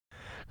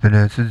Then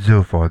answered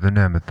Zophar the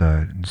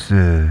Naamathite and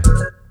said,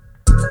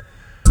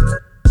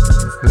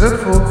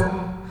 Therefore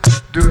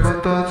do my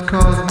thoughts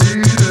cause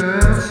me to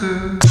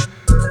answer,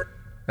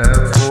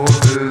 and for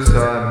this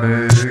I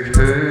make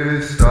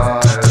haste.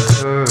 I have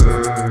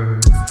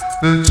heard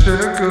the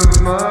check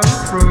of my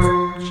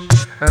reproach,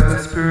 and the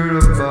spirit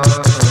of my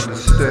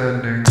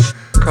understanding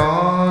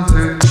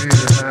causeth me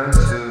to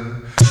answer.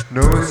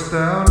 Knowest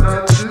thou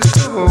not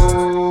this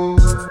soul?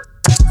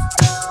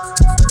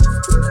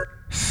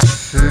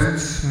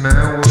 Since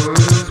man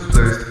was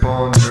placed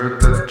upon earth,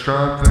 that the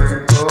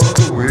triumphing of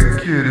the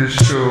wicked is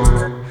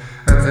sure,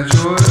 and the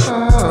joy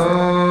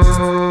of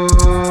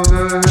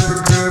the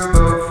hypocrite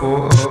but for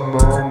a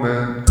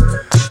moment,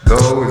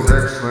 though his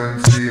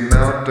excellency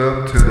mount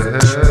up to the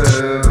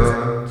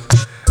heavens,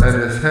 and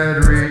his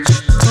hand reach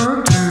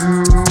unto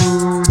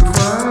the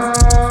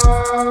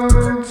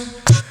clouds,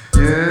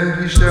 yet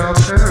he shall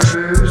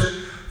perish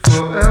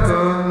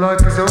forever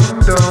like his own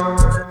dung.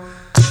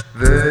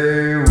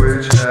 They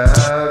which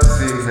have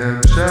seen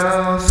him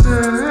shall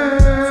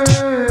say,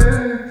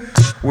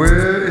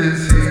 Where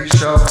is he?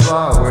 Shall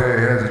fly away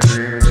as a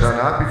dream and shall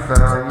not be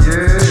found.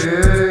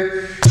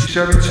 Yea, he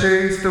shall be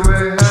chased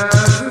away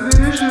as a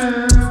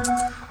vision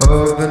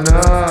of the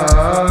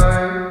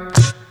night.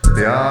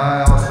 The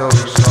eye also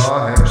which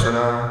saw him shall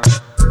not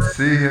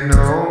see him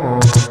no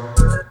more.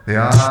 The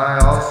eye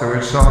also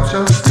which saw him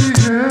shall see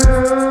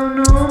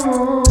him no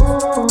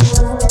more.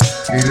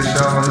 Neither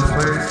shall his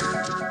place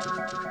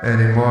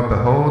any more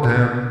behold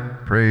him.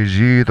 Praise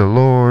ye the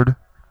Lord.